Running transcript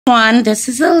everyone. This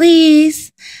is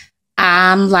Elise.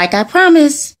 Like I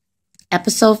promised,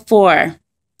 episode 4.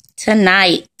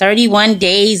 Tonight, 31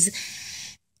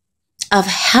 days of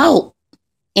help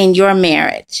in your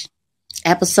marriage.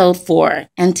 Episode 4.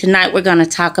 And tonight we're going to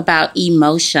talk about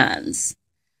emotions.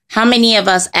 How many of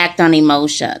us act on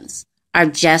emotions? Our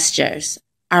gestures,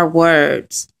 our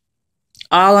words,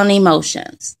 all on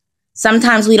emotions.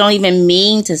 Sometimes we don't even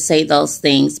mean to say those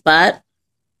things, but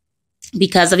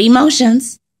because of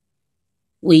emotions,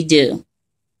 we do.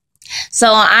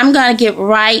 So I'm going to get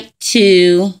right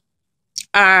to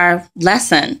our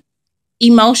lesson,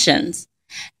 emotions.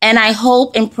 And I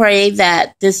hope and pray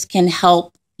that this can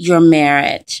help your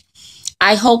marriage.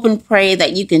 I hope and pray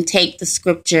that you can take the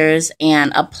scriptures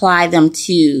and apply them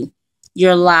to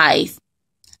your life.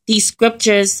 These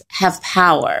scriptures have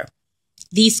power.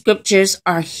 These scriptures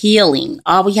are healing.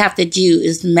 All we have to do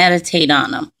is meditate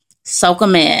on them. Soak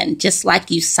them in, just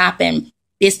like you sopping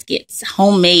biscuits,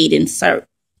 homemade insert.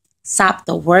 Sop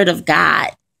the word of God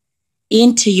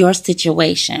into your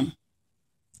situation.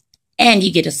 And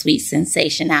you get a sweet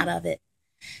sensation out of it.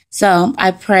 So I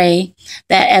pray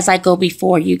that as I go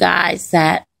before you guys,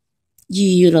 that you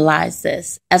utilize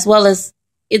this, as well as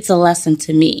it's a lesson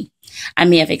to me. I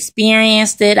may have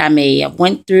experienced it. I may have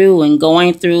went through and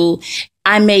going through.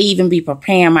 I may even be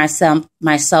preparing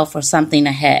myself for something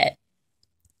ahead.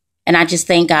 And I just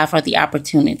thank God for the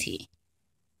opportunity.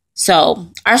 So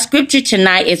our scripture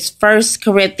tonight is 1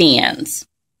 Corinthians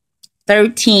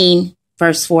 13,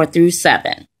 verse 4 through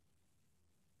 7.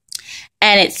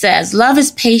 And it says, love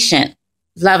is patient.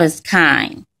 Love is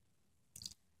kind.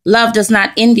 Love does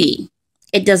not envy.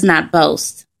 It does not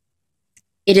boast.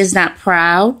 It is not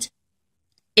proud.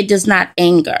 It does not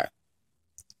anger.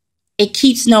 It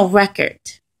keeps no record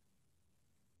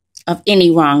of any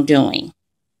wrongdoing.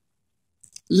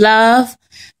 Love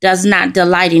does not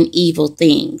delight in evil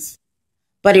things,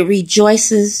 but it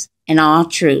rejoices in all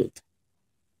truth.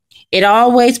 It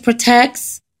always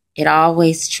protects. It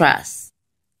always trusts.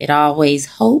 It always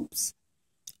hopes,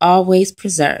 always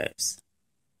preserves.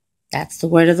 That's the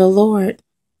word of the Lord.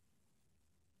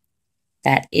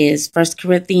 That is 1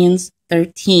 Corinthians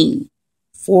 13,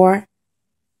 4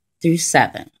 through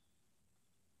 7.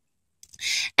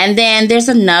 And then there's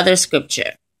another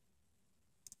scripture.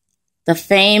 The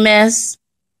famous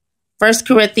 1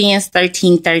 Corinthians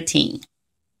 13:13.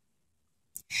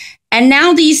 And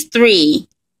now these three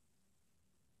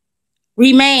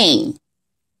remain: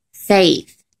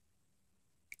 faith,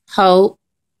 hope,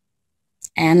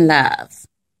 and love.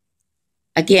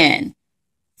 Again,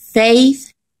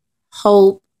 faith,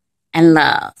 hope, and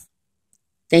love.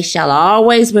 They shall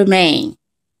always remain.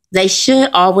 They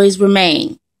should always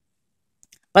remain.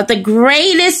 But the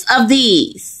greatest of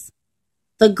these,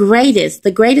 the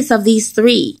greatest of these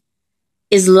three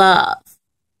is love.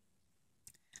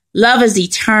 Love is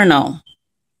eternal.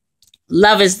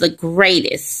 Love is the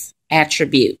greatest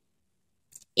attribute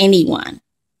anyone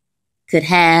could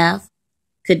have,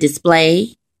 could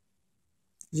display.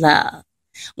 Love.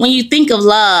 When you think of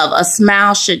love, a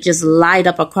smile should just light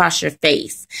up across your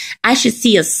face. I should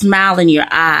see a smile in your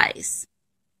eyes,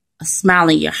 a smile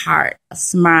in your heart, a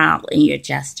smile in your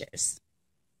gestures.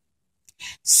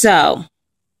 So,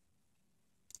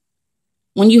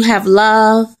 when you have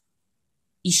love,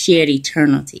 you share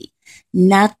eternity.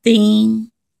 Nothing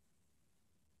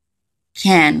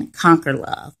can conquer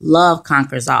love. Love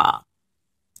conquers all.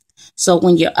 So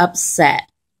when you're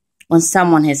upset, when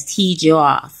someone has teed you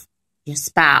off, your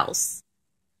spouse,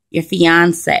 your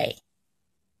fiance,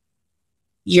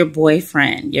 your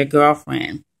boyfriend, your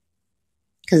girlfriend,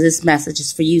 because this message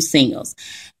is for you singles.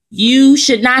 You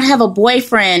should not have a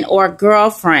boyfriend or a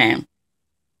girlfriend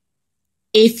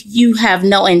if you have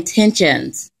no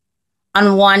intentions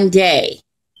on one day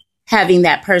having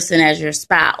that person as your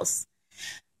spouse.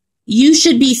 You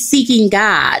should be seeking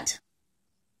God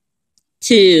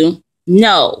to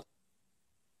know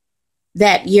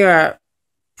that you're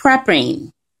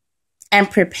prepping and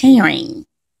preparing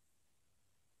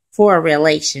for a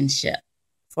relationship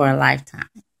for a lifetime.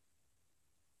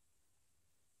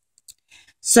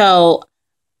 So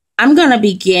I'm going to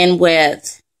begin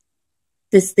with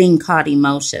this thing called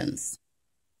emotions.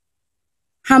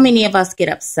 How many of us get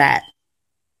upset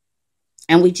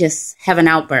and we just have an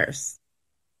outburst?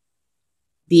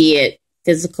 Be it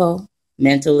physical,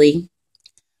 mentally,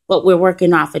 but we're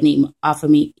working off of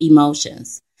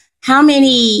emotions. How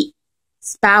many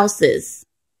spouses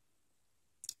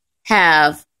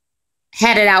have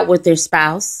had it out with their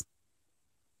spouse?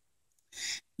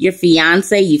 Your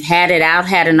fiance, you've had it out,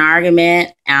 had an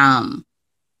argument.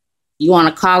 You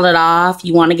want to call it off.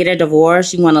 You want to get a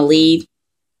divorce. You want to leave.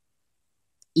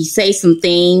 You say some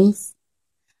things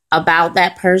about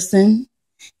that person.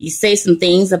 You say some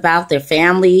things about their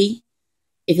family.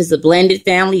 If it's a blended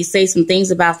family, you say some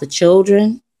things about the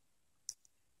children.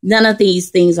 None of these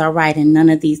things are right, and none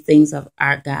of these things are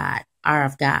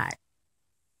of God.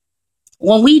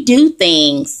 When we do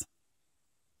things,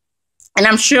 and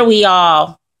I'm sure we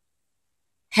all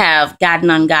have gotten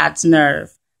on God's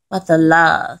nerve, but the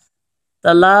love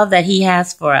that he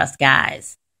has for us,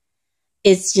 guys,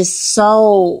 it's just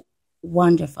so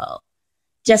wonderful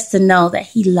just to know that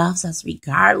he loves us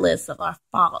regardless of our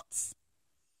faults.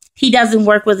 He doesn't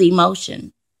work with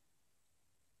emotion.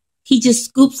 He just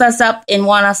scoops us up and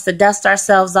wants us to dust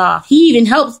ourselves off. He even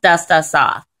helps dust us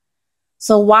off.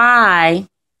 So why,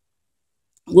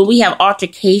 when we have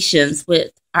altercations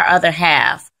with our other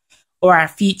half or our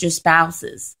future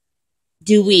spouses,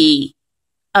 do we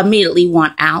immediately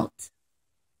want out?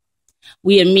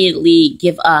 We immediately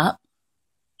give up.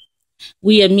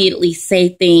 We immediately say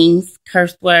things,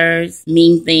 curse words,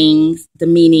 mean things,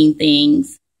 demeaning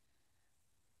things.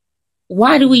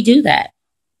 Why do we do that?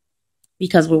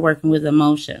 Because we're working with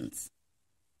emotions.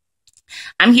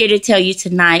 I'm here to tell you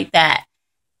tonight that,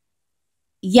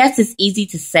 yes, it's easy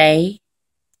to say,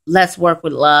 let's work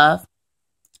with love.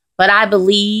 But I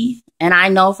believe, and I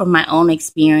know from my own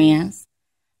experience,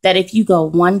 that if you go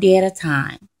one day at a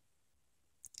time,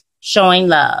 showing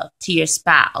love to your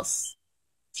spouse,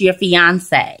 to your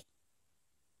fiance,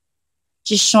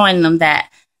 just showing them that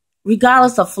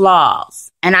regardless of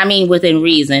flaws, and I mean within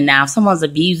reason. Now, if someone's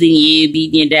abusing you,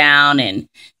 beating you down, and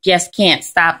just can't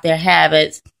stop their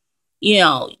habits, you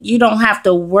don't have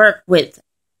to work with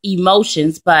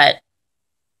emotions, but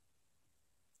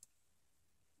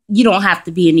you don't have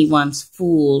to be anyone's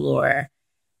fool or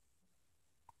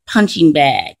punching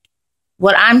bag.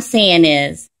 What I'm saying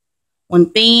is, when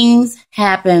things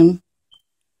happen,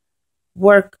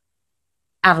 work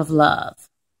out of love,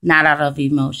 not out of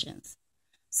emotions.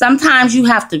 Sometimes you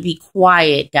have to be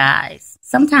quiet, guys.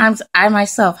 Sometimes I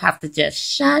myself have to just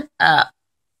shut up.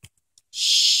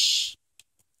 Shh.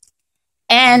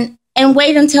 And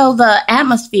wait until the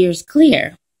atmosphere is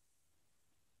clear.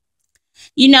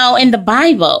 In the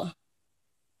Bible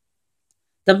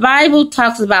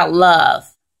talks about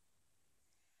love.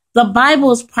 The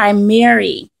Bible's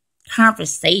primary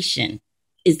conversation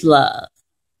is love.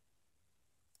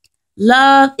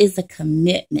 Love is a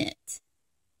commitment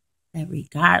that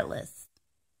regardless,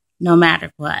 no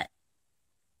matter what,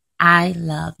 I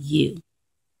love you.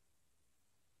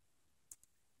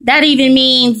 That even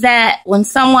means that when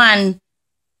someone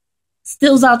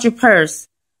steals out your purse,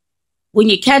 when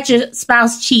you catch your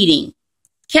spouse cheating,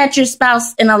 catch your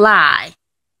spouse in a lie,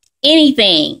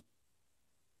 anything,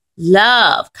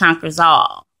 love conquers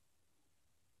all.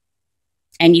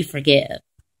 And you forgive.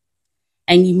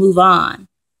 And you move on.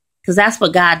 Because that's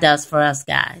what God does for us,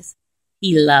 guys.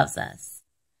 He loves us.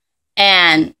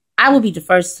 And I will be the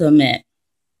first to admit,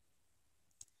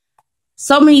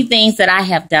 so many things that I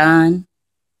have done,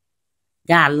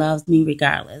 God loves me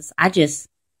regardless. I just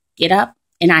get up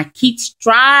and I keep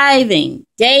striving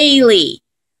daily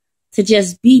to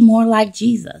just be more like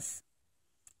Jesus.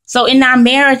 So in our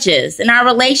marriages, in our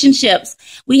relationships,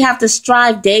 we have to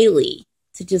strive daily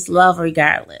to just love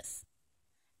regardless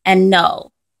and know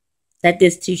that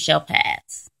this too shall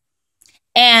pass.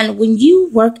 And when you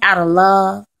work out of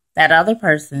love, that other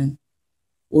person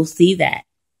will see that.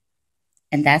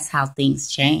 And that's how things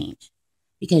change.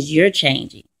 Because you're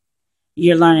changing.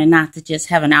 You're learning not to just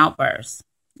have an outburst,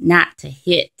 not to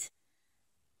hit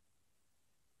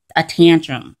a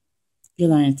tantrum. You're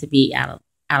learning to be out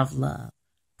of love.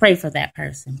 Pray for that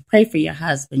person. Pray for your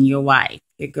husband, your wife,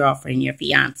 your girlfriend, your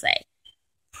fiance.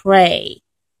 Pray.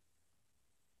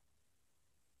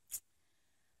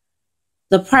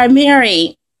 The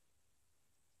primary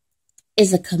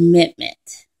is a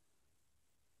commitment.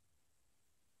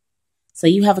 So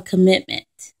you have a commitment.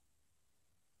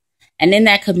 And in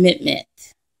that commitment,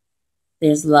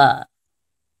 there's love.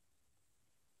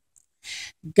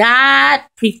 God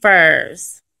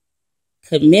prefers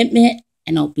commitment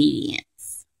and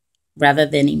obedience rather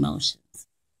than emotions.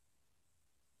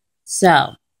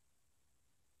 So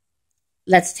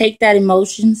let's take that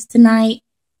emotions tonight.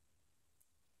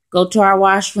 Go to our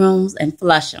washrooms and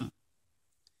flush them.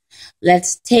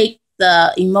 Let's take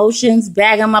the emotions,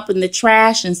 bag them up in the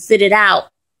trash, and sit it out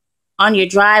on your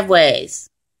driveways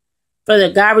for the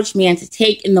garbage man to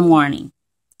take in the morning.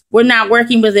 We're not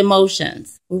working with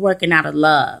emotions. We're working out of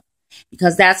love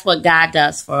because that's what God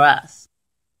does for us.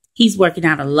 He's working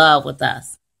out of love with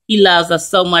us. He loves us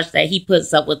so much that he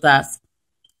puts up with us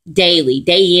daily,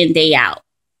 day in, day out.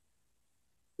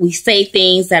 We say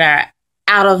things that are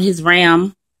out of his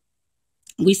realm.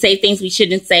 We say things we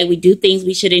shouldn't say. We do things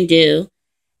we shouldn't do.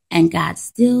 And God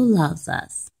still loves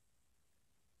us.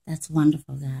 That's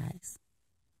wonderful, guys.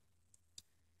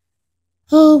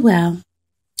 Oh, well,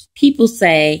 people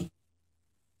say,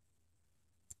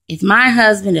 if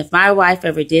my wife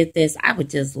ever did this, I would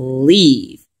just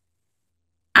leave.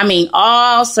 I mean,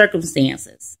 all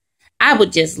circumstances. I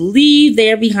would just leave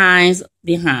their behinds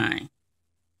behind.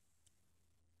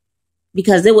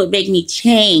 Because it would make me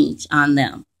change on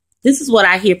them. This is what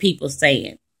I hear people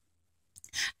saying.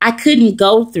 I couldn't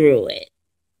go through it.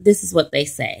 This is what they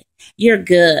say. You're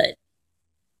good.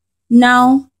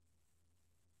 No.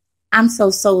 I'm so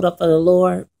sold up for the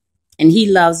Lord. And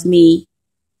He loves me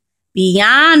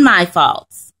beyond my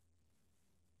faults.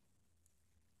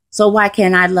 So why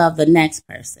can't I love the next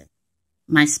person?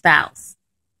 My spouse.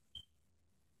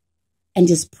 And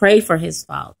just pray for his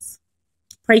faults.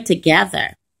 Pray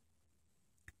together.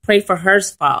 Pray for her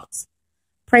faults.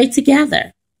 Pray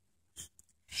together.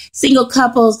 Single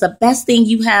couples, the best thing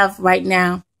you have right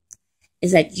now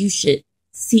is that you should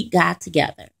seek God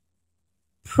together.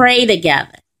 Pray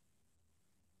together.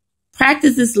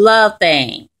 Practice this love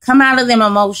thing. Come out of them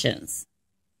emotions.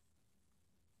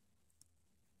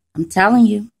 I'm telling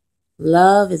you,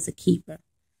 love is a keeper.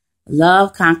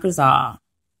 Love conquers all.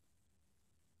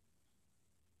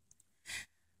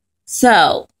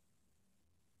 So,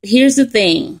 here's the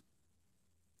thing.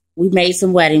 We made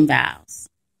some wedding vows.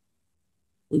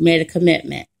 We made a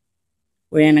commitment.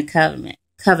 We're in a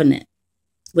covenant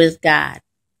with God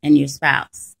and your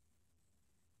spouse.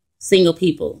 Single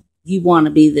people, you want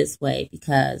to be this way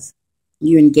because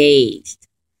you're engaged.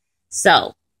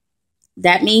 So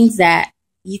that means that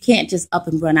you can't just up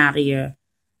and run out of your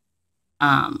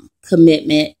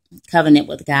covenant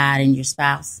with God and your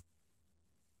spouse.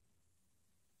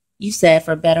 You said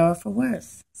for better or for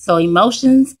worse. So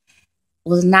emotions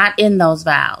was not in those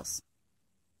vows.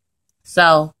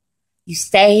 So you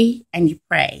stay and you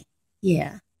pray.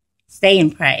 Yeah, stay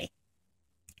and pray.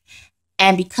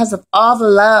 And because of all the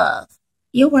love,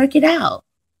 you'll work it out.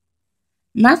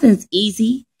 Nothing's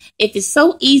easy. If it's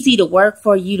so easy to work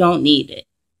for, you don't need it.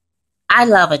 I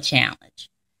love a challenge.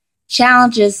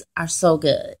 Challenges are so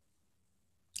good.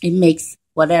 It makes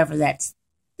whatever that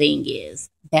thing is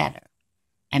better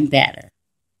and better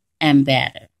and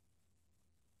better.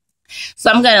 So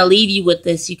I'm going to leave you with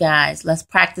this, you guys. Let's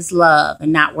practice love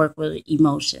and not work with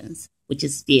emotions, which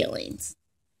is feelings.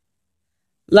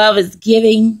 Love is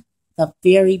giving the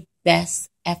very best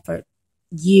effort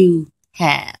you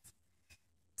have.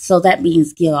 So that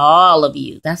means give all of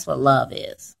you. That's what love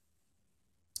is.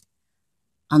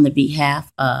 On the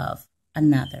behalf of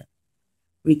another,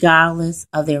 regardless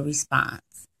of their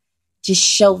response. Just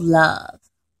show love.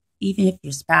 Even if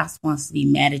your spouse wants to be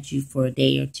mad at you for a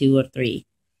day or 2 or 3.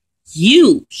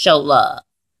 You show love.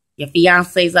 Your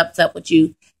fiance's upset with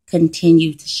you.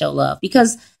 Continue to show love.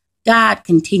 Because God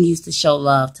continues to show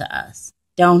love to us.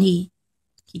 Don't He?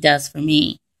 He does for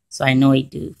me. So I know He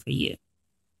do for you.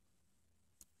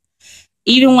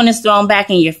 Even when it's thrown back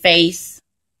in your face.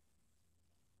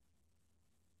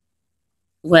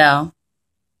 Well,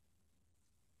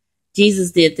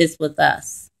 Jesus did this with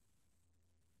us.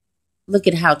 Look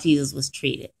at how Jesus was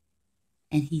treated.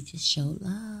 And He just showed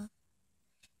love.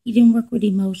 He didn't work with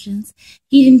emotions.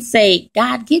 He didn't say,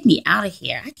 God, get me out of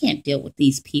here. I can't deal with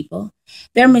these people.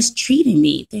 They're mistreating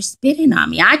me. They're spitting on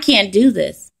me. I can't do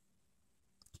this.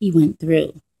 He went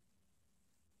through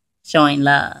showing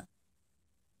love.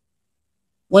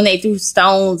 When they threw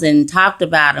stones and talked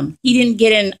about him, He didn't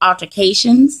get in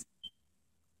altercations.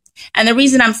 And the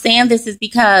reason I'm saying this is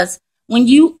because when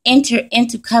you enter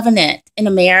into covenant in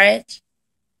a marriage,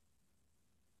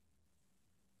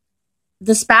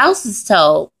 the spouse is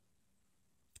told,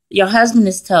 your husband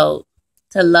is told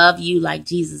to love you like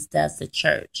Jesus does the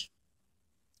church.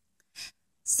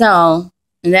 So,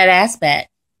 in that aspect,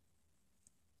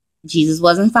 Jesus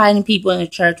wasn't fighting people in the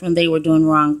church when they were doing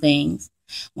wrong things.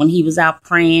 When He was out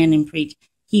praying and preaching,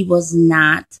 He was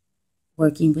not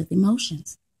working with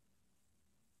emotions.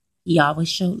 He always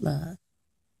showed love.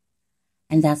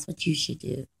 And that's what you should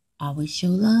do. Always show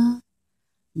love,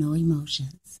 no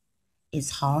emotions.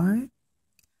 It's hard.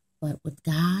 But with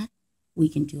God, we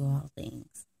can do all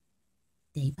things.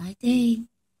 Day by day,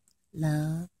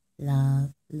 love,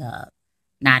 love, love.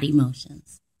 Not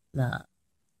emotions, love.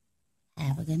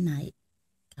 Have a good night.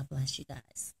 God bless you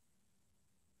guys.